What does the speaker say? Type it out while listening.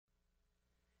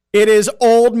It is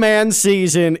old man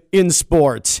season in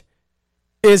sports.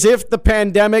 As if the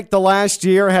pandemic the last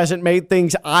year hasn't made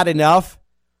things odd enough,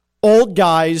 old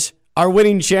guys are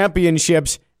winning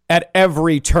championships at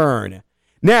every turn.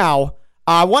 Now,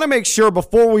 I want to make sure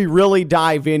before we really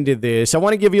dive into this, I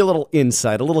want to give you a little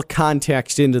insight, a little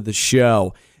context into the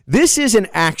show. This isn't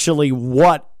actually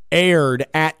what aired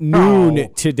at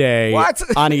noon today on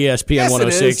ESPN Yes,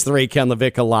 106.3 Ken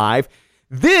LaVicka Live.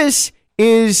 This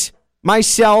is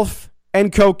myself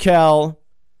and Coquel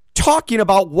talking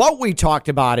about what we talked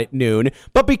about at noon.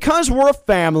 But because we're a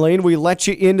family and we let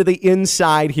you into the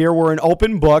inside here, we're an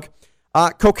open book.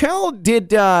 Coquel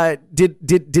did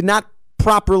not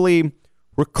properly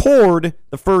record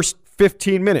the first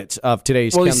 15 minutes of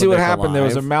today's Well, you Ken see what LaVicka happened? Live. There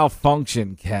was a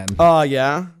malfunction, Ken. Oh,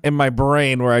 yeah? In my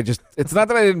brain where it's not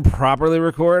that I didn't properly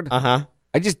record. Uh-huh.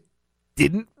 I just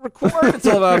didn't record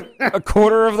until about a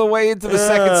quarter of the way into the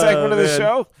second segment of the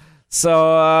show.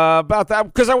 So about that,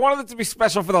 because I wanted it to be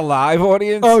special for the live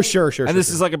audience. Oh, sure. And this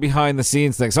is like a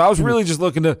behind-the-scenes thing. So I was really just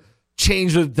looking to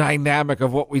change the dynamic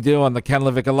of what we do on the Ken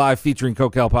LaVicka Live featuring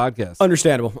Coquel podcast.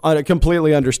 Understandable.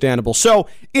 Completely understandable. So,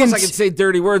 Plus I can say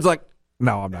dirty words like,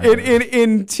 no, I'm not.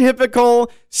 In typical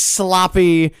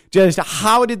sloppy, just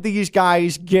how did these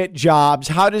guys get jobs?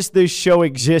 How does this show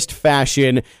exist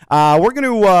fashion? We're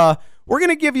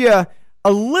gonna give you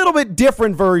a little bit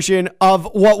different version of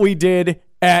what we did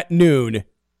at noon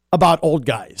about old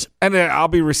guys. And then I'll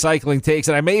be recycling takes,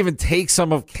 and I may even take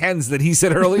some of Ken's that he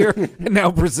said earlier and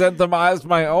now present them as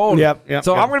my own. Yep.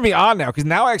 So I'm going to be on now because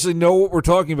now I actually know what we're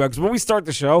talking about. Because when we start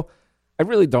the show, I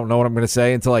really don't know what I'm going to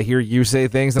say until I hear you say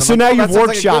things. And so now you've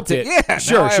workshopped it. Yeah,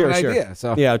 sure. Idea.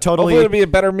 So yeah, totally. Hopefully it'll be a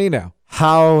better me now.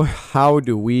 How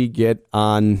do we get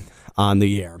on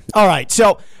the air? All right,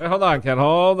 so Wait, hold on, Ken.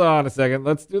 Hold on a second.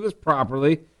 Let's do this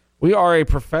properly. We are a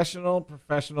professional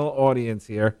audience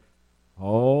here.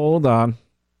 Hold on.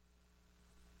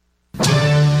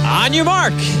 On your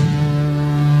mark.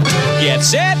 Get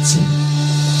set.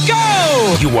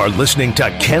 Go! You are listening to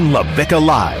Ken LaVicka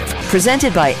Live.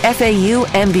 Presented by FAU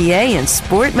MBA and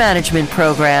Sport Management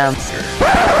Program.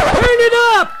 Turn it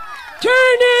up! Turn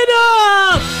it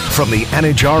up! From the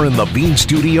Anajar and Levine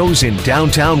Studios in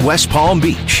downtown West Palm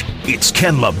Beach, it's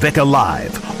Ken LaVicka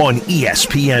Live on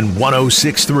ESPN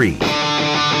 106.3.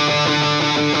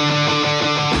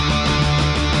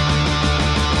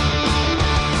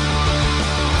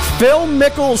 Phil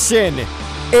Mickelson,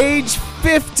 age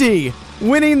 50,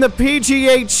 winning the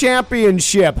PGA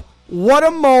Championship. What a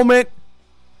moment.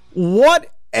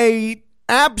 What a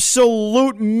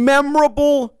absolute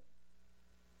memorable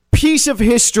piece of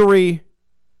history.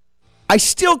 I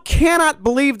still cannot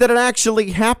believe that it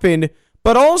actually happened,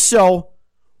 but also,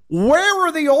 where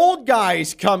were the old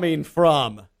guys coming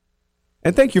from?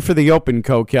 And thank you for the open,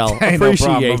 Coquel. Hey, Appreciate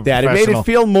no problem. that. It made it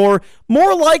feel more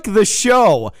like the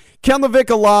show. Ken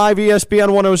LaVicka Live, ESPN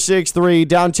 106.3,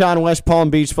 downtown West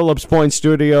Palm Beach, Phillips Point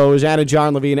Studios, Anna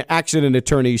John Levine, Accident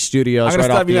Attorney Studios. I'm going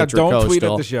to stop you now. Don't Intracoastal. tweet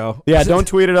at the show. Yeah, don't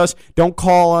tweet at us. Don't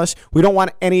call us. We don't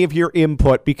want any of your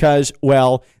input because,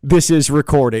 well, this is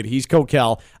recorded. He's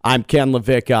Coquel. I'm Ken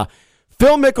LaVicka.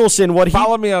 Phil Mickelson,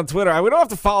 Follow me on Twitter. We don't have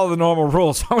to follow the normal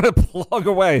rules, so I'm going to plug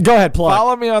away. Go ahead, plug.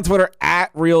 Follow me on Twitter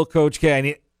at RealCoachK. I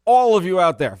need all of you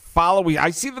out there. Follow me.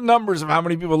 I see the numbers of how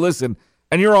many people listen,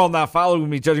 and you're all not following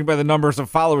me, judging by the numbers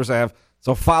of followers I have.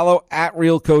 So follow at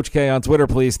RealCoachK on Twitter,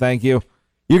 please. Thank you.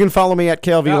 You can follow me at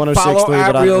KLV1063. Follow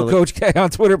at RealCoachK on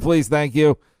Twitter, please. Thank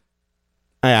you.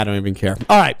 I don't even care.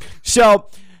 All right, so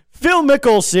Phil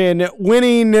Mickelson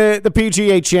winning the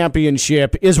PGA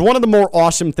Championship is one of the more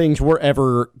awesome things we're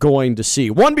ever going to see.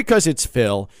 One, because it's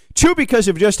Phil. Two, because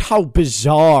of just how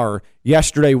bizarre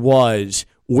yesterday was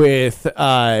with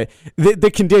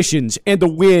the conditions and the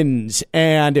winds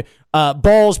and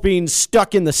balls being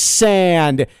stuck in the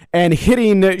sand and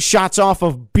hitting shots off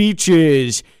of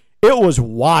beaches. It was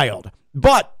wild.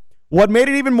 But what made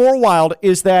it even more wild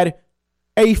is that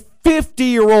a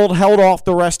 50-year-old held off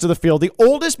the rest of the field, the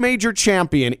oldest major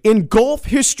champion in golf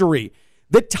history,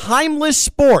 the timeless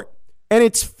sport, and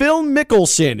it's Phil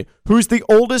Mickelson, who's the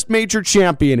oldest major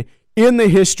champion in the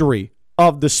history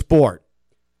of the sport.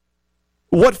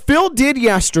 What Phil did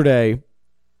yesterday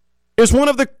is one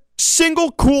of the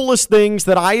single coolest things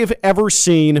that I have ever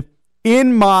seen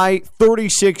in my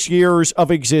 36 years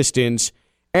of existence.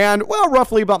 And, well,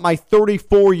 roughly about my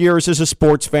 34 years as a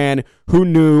sports fan who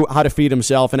knew how to feed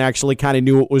himself and actually kind of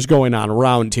knew what was going on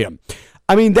around him.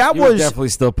 I mean, that You're was definitely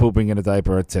still pooping in a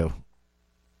diaper, too.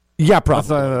 Yeah,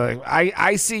 probably.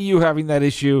 I see you having that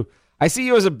issue. I see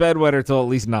you as a bedwetter till at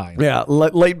least 9. Yeah,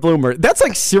 late bloomer. That's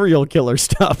like serial killer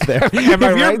stuff there. Am I if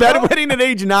you're right, though? bedwetting at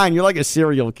age 9, you're like a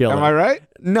serial killer. Am I right?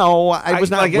 No, I was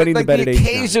not wetting the bed the at age 9.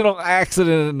 occasional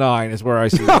accident at 9 is where I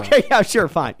see that. Okay, yeah, sure,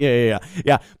 fine. Yeah.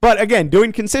 But again,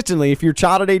 doing consistently, if your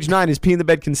child at age 9 is peeing the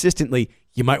bed consistently,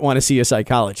 you might want to see a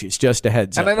psychologist. Just a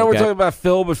heads up. And I know we're talking about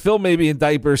Phil, but Phil may be in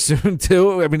diapers soon,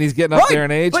 too. I mean, he's getting up there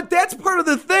in age. But that's part of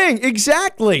the thing.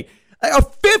 Exactly. A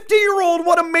 50-year-old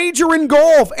won a major in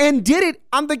golf and did it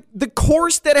on the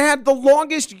course that had the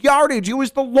longest yardage. It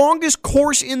was the longest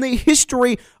course in the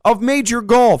history of major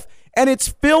golf. And it's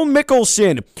Phil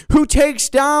Mickelson, who takes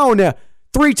down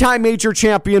 3-time major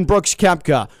champion Brooks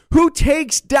Koepka, who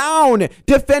takes down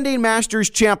defending Masters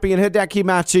champion Hideki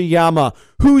Matsuyama,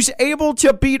 who's able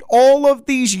to beat all of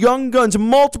these young guns,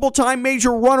 multiple-time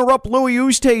major runner-up Louis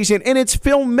Oosthuizen, and it's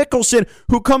Phil Mickelson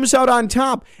who comes out on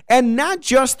top, and not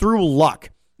just through luck,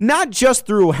 not just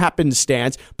through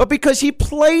happenstance, but because he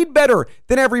played better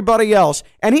than everybody else,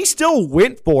 and he still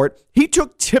went for it. He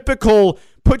took typical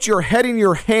put your head in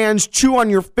your hands, chew on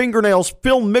your fingernails,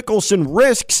 Phil Mickelson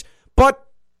risks, but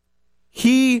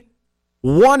he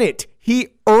won it. He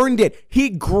earned it. He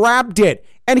grabbed it.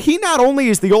 And he not only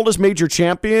is the oldest major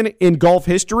champion in golf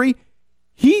history,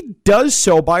 he does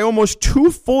so by almost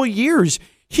 2 full years.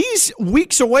 He's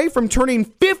weeks away from turning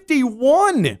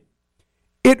 51.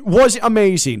 It was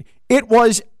amazing. It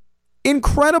was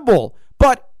incredible.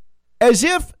 But as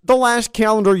if the last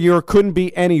calendar year couldn't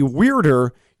be any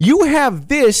weirder, you have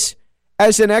this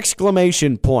as an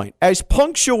exclamation point, as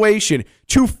punctuation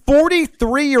to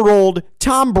 43-year-old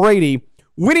Tom Brady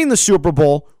winning the Super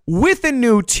Bowl with a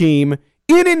new team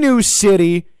in a new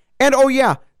city. And oh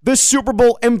yeah, the Super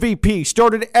Bowl MVP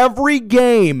started every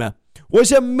game,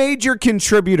 was a major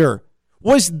contributor,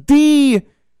 was the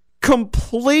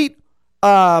complete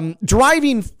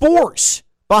driving force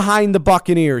behind the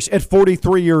Buccaneers at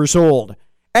 43 years old.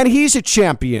 And he's a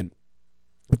champion.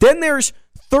 Then there's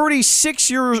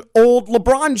 36-year-old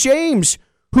LeBron James,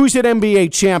 who's an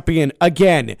NBA champion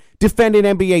again, defending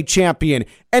NBA champion.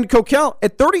 And Coquel,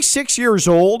 at 36 years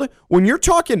old, when you're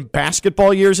talking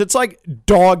basketball years, it's like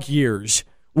dog years,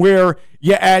 where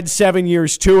you add 7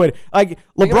 years to it. Like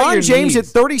LeBron James at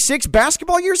 36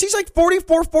 basketball years, he's like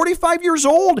 44, 45 years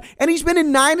old, and he's been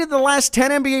in 9 of the last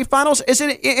 10 NBA finals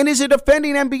and is a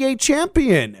defending NBA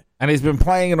champion. And he's been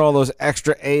playing in all those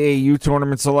extra AAU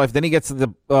tournaments of life. Then he gets to the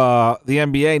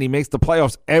NBA and he makes the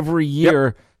playoffs every year.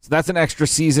 Yep. So that's an extra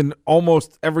season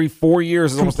almost every 4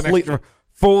 years. It's almost an extra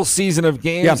full season of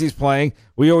games he's playing.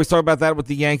 We always talk about that with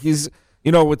the Yankees,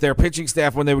 with their pitching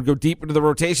staff when they would go deep into the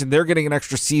rotation. They're getting an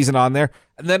extra season on there.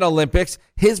 And then Olympics.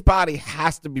 His body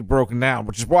has to be broken down,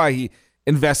 which is why he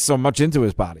invests so much into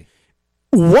his body.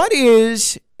 What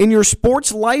is, in your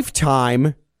sports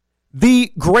lifetime,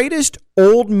 the greatest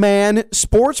old man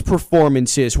sports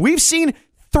performances? We've seen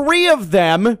 3 of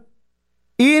them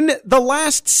in the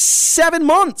last 7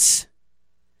 months.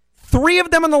 3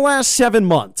 of them in the last 7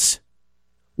 months.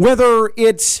 Whether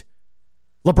it's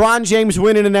LeBron James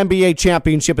winning an NBA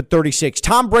championship at 36,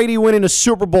 Tom Brady winning a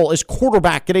Super Bowl as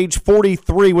quarterback at age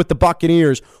 43 with the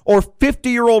Buccaneers, or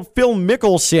 50-year-old Phil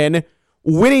Mickelson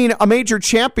winning a major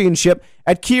championship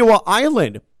at Kiowa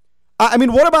Island. I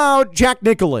mean, what about Jack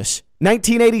Nicklaus,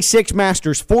 1986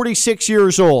 Masters, 46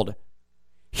 years old?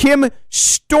 Him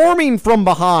storming from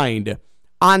behind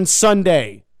on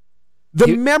Sunday.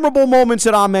 The memorable moments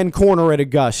at Amen Corner at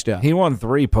Augusta. He won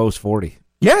 3 post-40.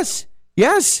 Yes.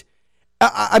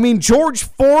 I mean, George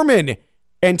Foreman,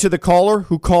 and to the caller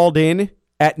who called in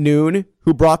at noon,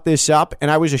 who brought this up,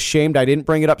 and I was ashamed I didn't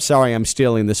bring it up. Sorry, I'm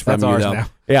stealing this from you, though. Now.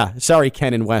 Yeah, sorry,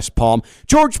 Ken in West Palm.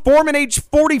 George Foreman, age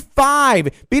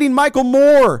 45, beating Michael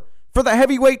Moore for the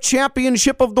heavyweight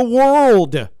championship of the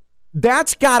world.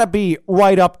 That's got to be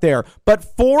right up there. But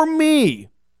for me,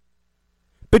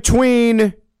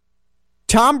 between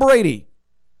Tom Brady,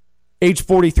 age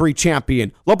 43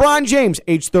 champion, LeBron James,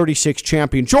 age 36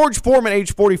 champion, George Foreman,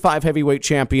 age 45 heavyweight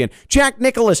champion, Jack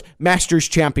Nicklaus, Masters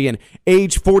champion,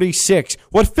 age 46.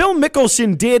 What Phil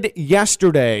Mickelson did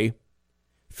yesterday,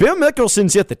 Phil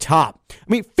Mickelson's at the top. I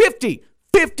mean, 50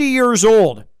 years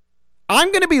old.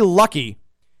 I'm going to be lucky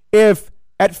if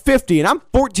at 50, and I'm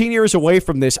 14 years away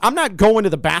from this, I'm not going to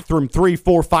the bathroom 3,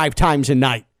 4, 5 times a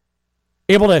night,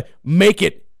 able to make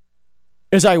it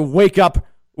as I wake up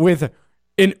with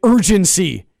an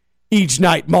urgency each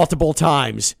night multiple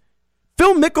times.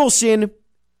 Phil Mickelson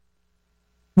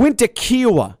went to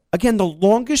Kiowa, again, the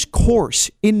longest course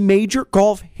in major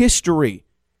golf history,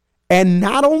 and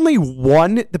not only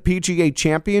won the PGA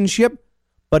Championship,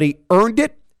 but he earned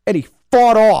it, and he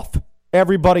fought off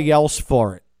everybody else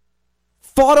for it.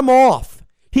 Fought him off.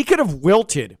 He could have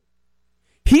wilted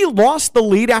He lost the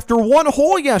lead after one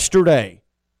hole yesterday.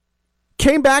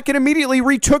 Came back and immediately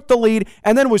retook the lead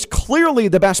and then was clearly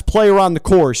the best player on the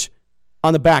course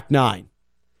on the back nine.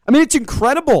 I mean, it's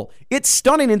incredible. It's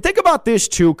stunning. And think about this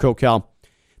too, Coquel.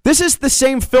 This is the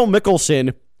same Phil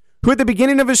Mickelson who at the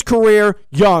beginning of his career,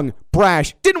 young,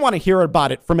 brash, didn't want to hear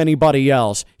about it from anybody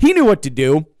else. He knew what to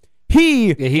do.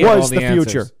 He was the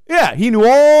future. Yeah, he knew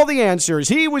all the answers.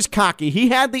 He was cocky. He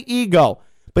had the ego.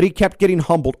 But he kept getting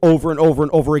humbled over and over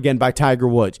and over again by Tiger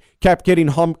Woods. Kept getting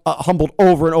humbled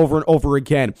over and over and over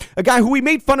again. A guy who we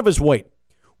made fun of his weight.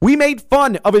 We made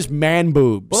fun of his man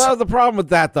boobs. Well, that was the problem with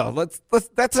that, though.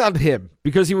 That's on him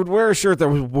because he would wear a shirt that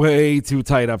was way too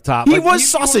tight up top. He was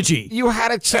sausagey. You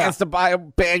had a chance to buy a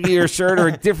baggier shirt or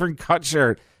a different cut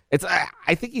shirt.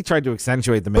 I think he tried to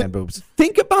accentuate the man boobs.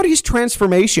 Think about his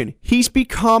transformation. He's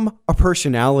become a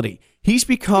personality. He's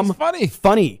become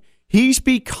funny. He's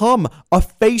become a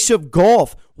face of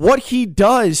golf. What he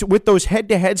does with those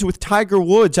head-to-heads with Tiger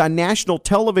Woods on national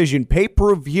television,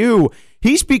 pay-per-view,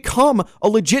 he's become a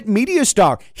legit media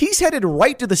star. He's headed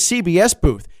right to the CBS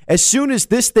booth. As soon as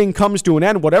this thing comes to an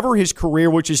end, whatever his career,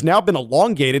 which has now been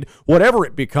elongated, whatever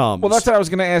it becomes. Well, that's what I was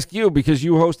going to ask you because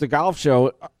you host a golf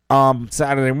show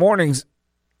Saturday mornings.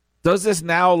 Does this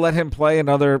now let him play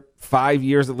another 5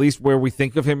 years at least where we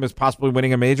think of him as possibly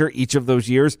winning a major each of those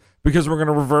years? Because we're going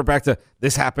to revert back to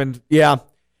this happened. Yeah.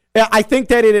 I think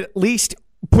that it at least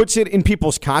puts it in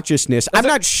people's consciousness. I'm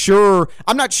not sure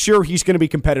he's going to be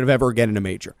competitive ever again in a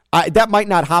major. That might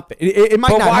not happen. It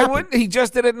might not happen. Why wouldn't he?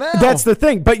 Just did it now. That's the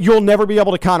thing. But you'll never be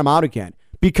able to count him out again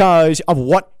because of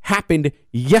what happened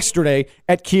yesterday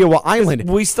at Kiowa Island.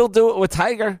 We still do it with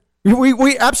Tiger.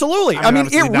 We absolutely. I mean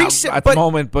it reset at the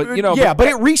moment, but you know. Yeah, but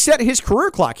it reset his career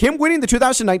clock. Him winning the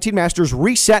 2019 Masters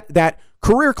reset that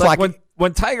career clock.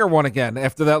 When Tiger won again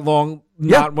after that long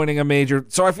not winning a major.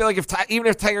 So I feel like even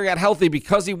if Tiger got healthy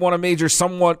because he won a major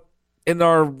somewhat in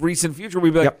our recent future,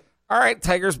 we'd be like, all right,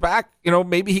 Tiger's back. You know,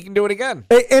 maybe he can do it again.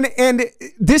 And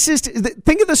this is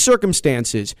think of the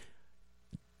circumstances.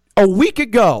 A week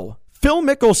ago, Phil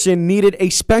Mickelson needed a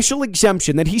special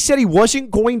exemption that he said he wasn't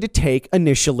going to take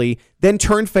initially, then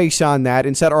turned face on that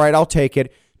and said, all right, I'll take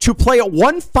it, to play at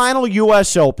one final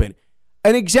U.S. Open.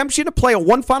 An exemption to play at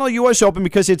one final U.S. Open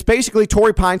because it's basically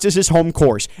Torrey Pines is his home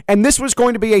course. And this was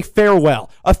going to be a farewell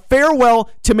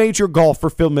to major golf for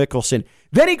Phil Mickelson.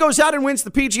 Then he goes out and wins the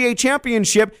PGA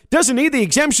Championship, doesn't need the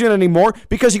exemption anymore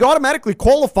because he automatically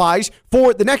qualifies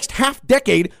for the next half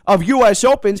decade of U.S.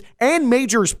 Opens and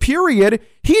majors, period.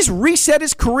 He's reset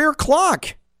his career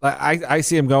clock. I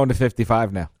see him going to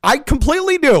 55 now. I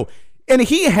completely do. And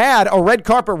he had a red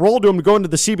carpet roll to him to go into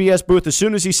the CBS booth as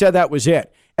soon as he said that was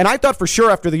it. And I thought for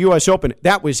sure after the U.S. Open,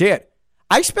 that was it.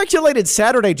 I speculated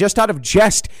Saturday just out of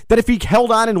jest that if he held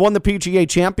on and won the PGA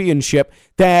Championship,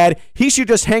 that he should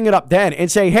just hang it up then and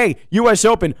say, hey, U.S.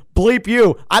 Open, bleep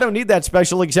you. I don't need that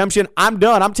special exemption. I'm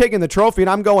done. I'm taking the trophy and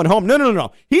I'm going home.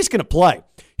 No. He's going to play.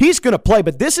 He's going to play,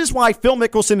 but this is why Phil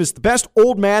Mickelson is the best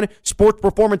old man sports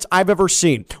performance I've ever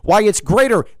seen. Why it's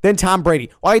greater than Tom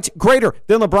Brady. Why it's greater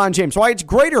than LeBron James. Why it's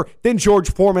greater than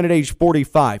George Foreman at age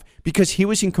 45. Because he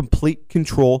was in complete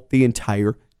control the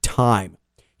entire time.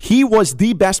 He was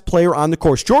the best player on the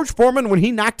course. George Foreman, when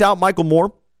he knocked out Michael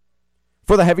Moore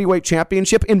for the heavyweight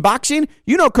championship in boxing,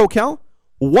 you know, Coquel,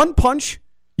 one punch,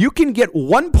 you can get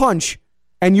one punch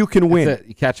and you can win. That's it.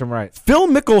 You catch him right. Phil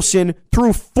Mickelson,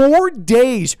 through 4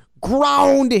 days,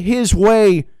 ground his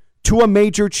way to a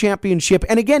major championship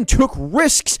and again took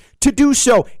risks to do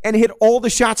so and hit all the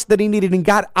shots that he needed and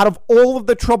got out of all of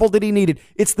the trouble that he needed.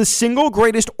 It's the single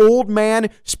greatest old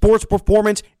man sports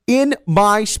performance in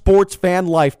my sports fan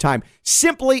lifetime.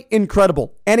 Simply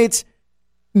incredible. And it's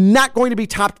not going to be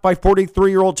topped by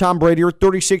 43-year-old Tom Brady or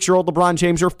 36-year-old LeBron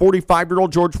James or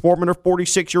 45-year-old George Foreman or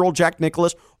 46-year-old Jack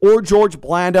Nicklaus or George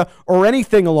Blanda or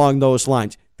anything along those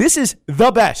lines. This is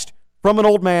the best from an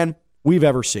old man we've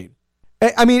ever seen.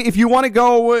 I mean, if you want to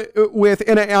go with,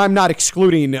 and I'm not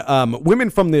excluding women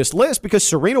from this list because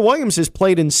Serena Williams has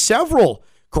played in several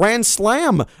Grand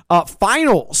Slam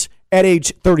finals at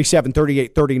age 37,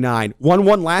 38, 39. Won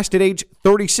one last at age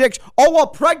 36, all while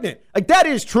pregnant. Like, that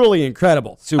is truly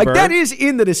incredible. Sue Bird. Bird. That is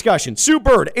in the discussion. Sue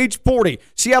Bird, age 40,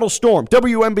 Seattle Storm,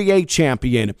 WNBA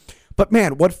champion. But,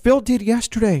 man, what Phil did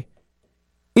yesterday,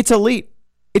 it's elite.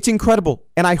 It's incredible.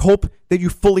 And I hope that you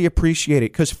fully appreciate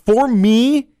it because for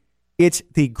me, it's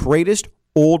the greatest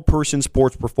old person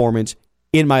sports performance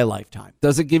in my lifetime.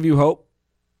 Does it give you hope?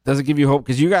 Does it give you hope?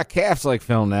 Because you got calves like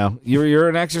Phil now. You're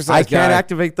an exercise guy. I can't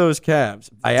activate those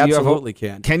calves. I absolutely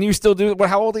can. Can you still do it?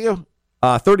 How old are you?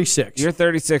 36. You're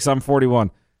 36. I'm 41.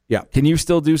 Yeah. Can you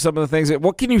still do some of the things?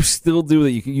 What can you still do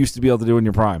that you used to be able to do in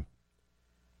your prime?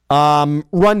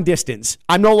 Run distance.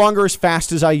 I'm no longer as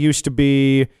fast as I used to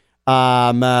be.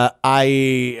 I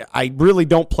really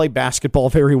don't play basketball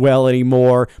very well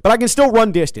anymore, but I can still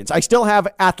run distance. I still have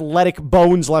athletic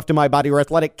bones left in my body, or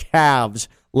athletic calves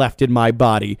left in my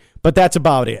body, but that's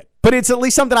about it. But it's at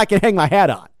least something I can hang my hat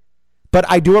on. But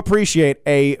I do appreciate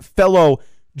a fellow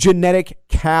genetic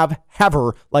calf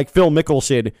haver like Phil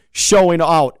Mickelson showing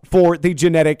out for the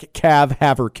genetic calf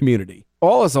haver community.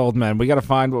 All us old men, we got to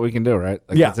find what we can do, right?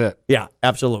 Like, Yeah, that's it. Yeah,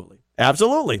 absolutely.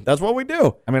 Absolutely. That's what we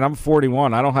do. I mean, I'm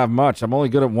 41. I don't have much. I'm only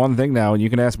good at one thing now, and you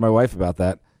can ask my wife about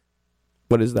that.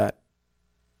 What is that?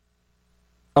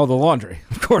 Oh, the laundry.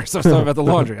 Of course, I'm talking about the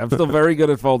laundry. I'm still very good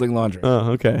at folding laundry.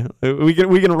 Oh, okay. We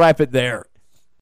can wrap it there.